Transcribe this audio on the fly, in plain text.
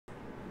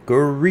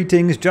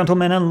Greetings,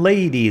 gentlemen and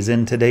ladies.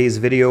 In today's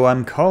video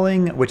I'm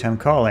calling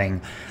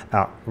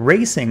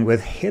Racing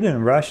with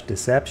Hidden Rush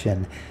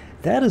Deception.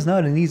 That is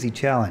not an easy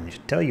challenge.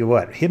 Tell you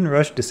what, Hidden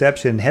Rush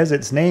Deception has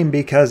its name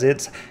because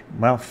it's,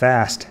 well,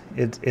 fast.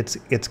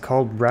 It's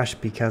called Rush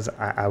because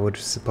I would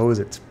suppose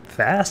it's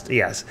fast?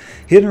 Yes.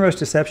 Hidden Rush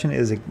Deception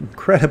is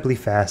incredibly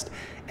fast,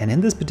 and in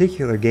this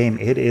particular game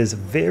it is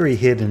very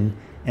hidden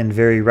and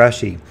very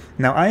rushy.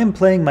 Now I am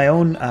playing my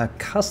own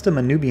custom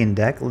Anubian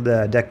deck,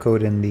 the deck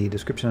code in the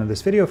description of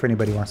this video for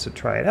anybody who wants to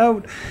try it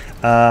out.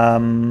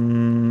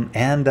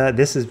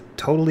 This is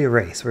totally a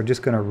race. We're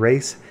just going to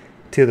race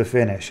to the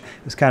finish.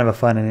 It was kind of a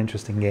fun and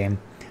interesting game.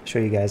 I'll show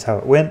you guys how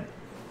it went.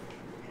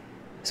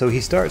 So he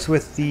starts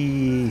with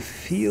the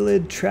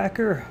Field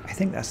Tracker. I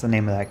think that's the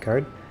name of that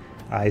card.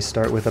 I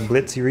start with a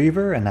Blitzy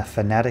Reaver and a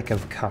Fanatic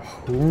of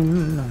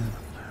Cahoon.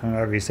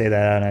 However you say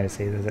that, I don't know how to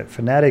say that.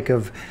 Fanatic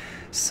of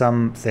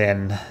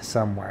something,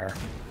 somewhere.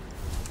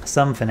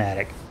 Some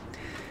fanatic.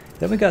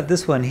 Then we got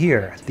this one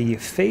here, the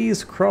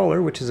Phase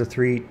Crawler, which is a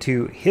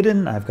 3/2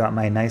 hidden. I've got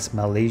my nice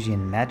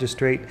Malaysian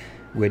Magistrate,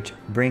 which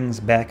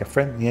brings back a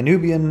friendly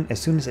Anubian as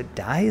soon as it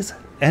dies.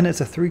 And it's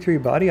a 3/3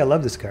 body. I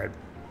love this card.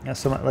 That's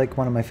somewhat like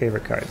one of my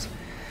favorite cards.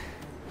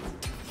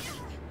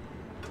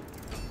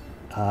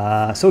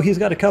 So he's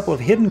got a couple of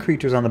hidden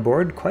creatures on the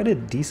board, quite a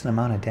decent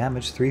amount of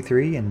damage,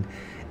 3/3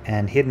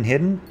 and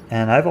hidden,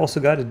 and I've also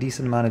got a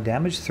decent amount of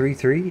damage,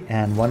 3/3,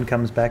 and one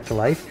comes back to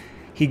life.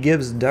 He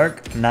gives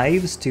Dark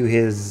Knives to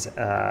his,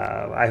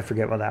 I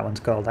forget what that one's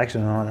called.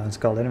 Actually, I don't know what that one's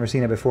called. I've never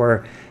seen it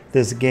before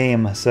this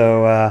game.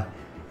 So,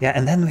 yeah,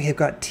 and then we have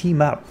got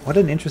Team Up. What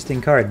an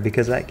interesting card,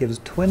 because that gives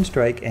Twin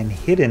Strike and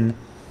Hidden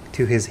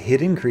to his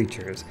hidden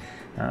creatures.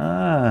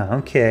 Ah,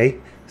 okay.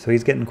 So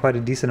he's getting quite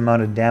a decent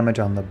amount of damage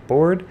on the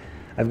board.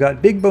 I've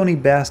got Big Boney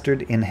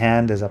Bastard in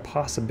hand as a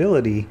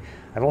possibility.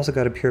 I've also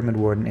got a Pyramid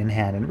Warden in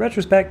hand. In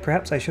retrospect,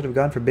 perhaps I should have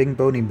gone for Big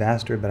Boney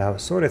Bastard, but I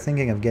was sort of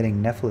thinking of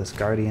getting Nephilus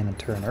Guardian a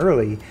turn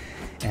early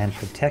and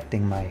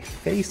protecting my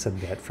face a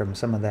bit from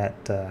some of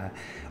that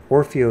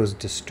Orpheo's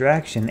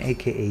Distraction,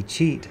 aka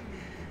Cheat,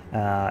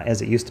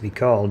 as it used to be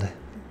called.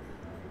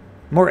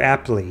 More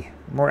aptly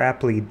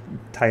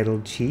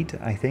titled Cheat,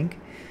 I think.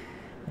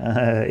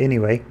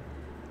 Anyway.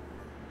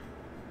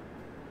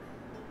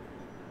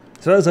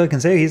 So as I can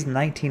say, he's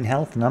 19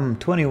 health and I'm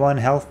 21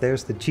 health.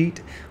 There's the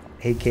Cheat,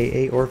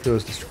 aka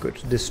Orpheo's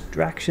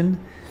Distraction,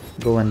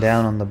 going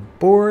down on the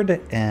board.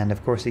 And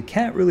of course he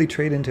can't really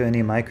trade into any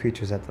of my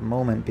creatures at the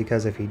moment,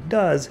 because if he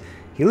does,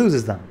 he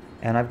loses them.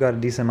 And I've got a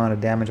decent amount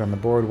of damage on the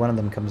board. One of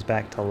them comes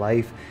back to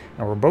life,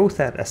 and we're both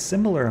at a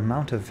similar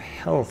amount of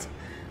health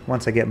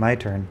once I get my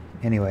turn.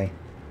 Anyway,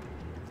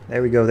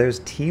 there we go. There's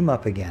Team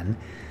Up again.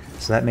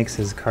 So that makes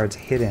his cards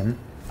hidden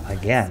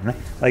again.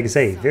 Like I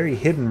say, very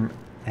hidden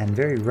and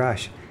very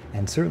rush,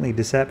 and certainly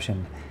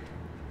deception.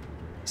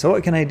 So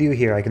what can I do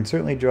here? I can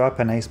certainly drop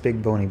a nice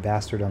Big Boney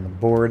Bastard on the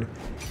board,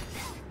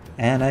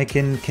 and I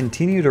can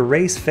continue to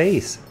race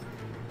face.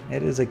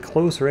 It is a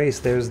close race.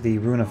 There's the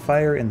Rune of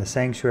Fire in the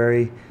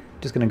Sanctuary.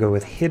 Just going to go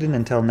with Hidden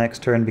until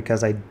next turn,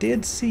 because I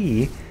did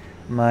see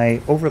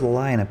my Over the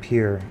Line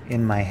appear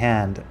in my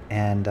hand,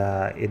 and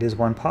it is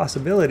one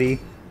possibility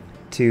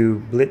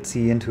to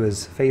Blitzy into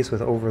his face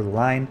with Over the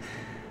Line,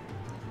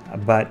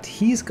 but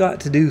he's got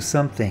to do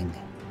something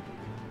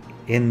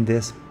in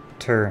this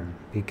turn,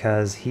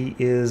 because he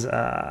is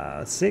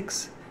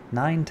 6,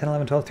 9, 10,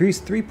 11, 12,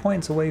 3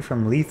 points away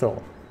from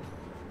lethal.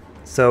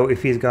 So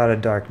if he's got a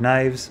Dark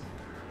Knives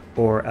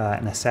or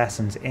an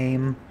Assassin's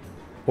Aim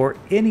or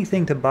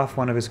anything to buff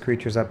one of his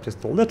creatures up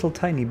just a little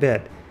tiny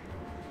bit,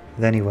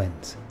 then he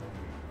wins.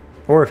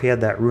 Or if he had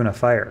that Rune of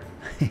Fire,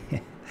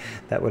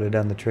 that would have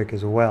done the trick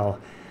as well.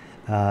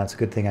 It's a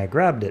good thing I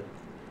grabbed it.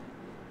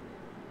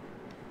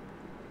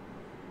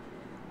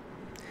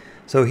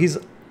 So he's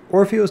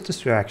Orpheo's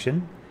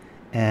Distraction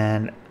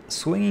and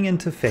swinging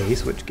into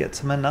face, which gets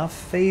him enough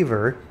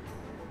favor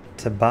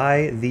to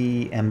buy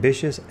the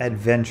Ambitious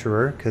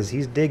Adventurer, because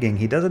he's digging.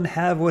 He doesn't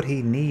have what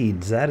he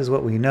needs. That is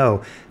what we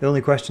know. The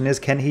only question is,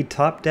 can he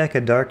top deck a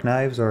Dark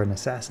Knives or an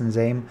Assassin's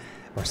Aim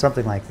or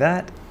something like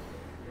that?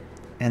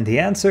 And the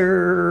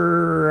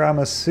answer, I'm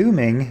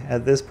assuming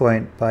at this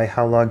point, by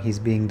how long he's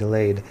being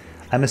delayed,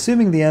 I'm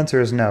assuming the answer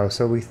is no.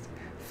 So we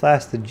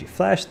flash the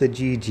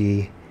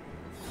GG,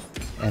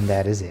 and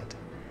that is it.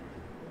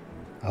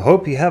 I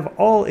hope you have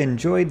all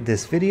enjoyed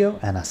this video,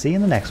 and I'll see you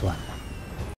in the next one.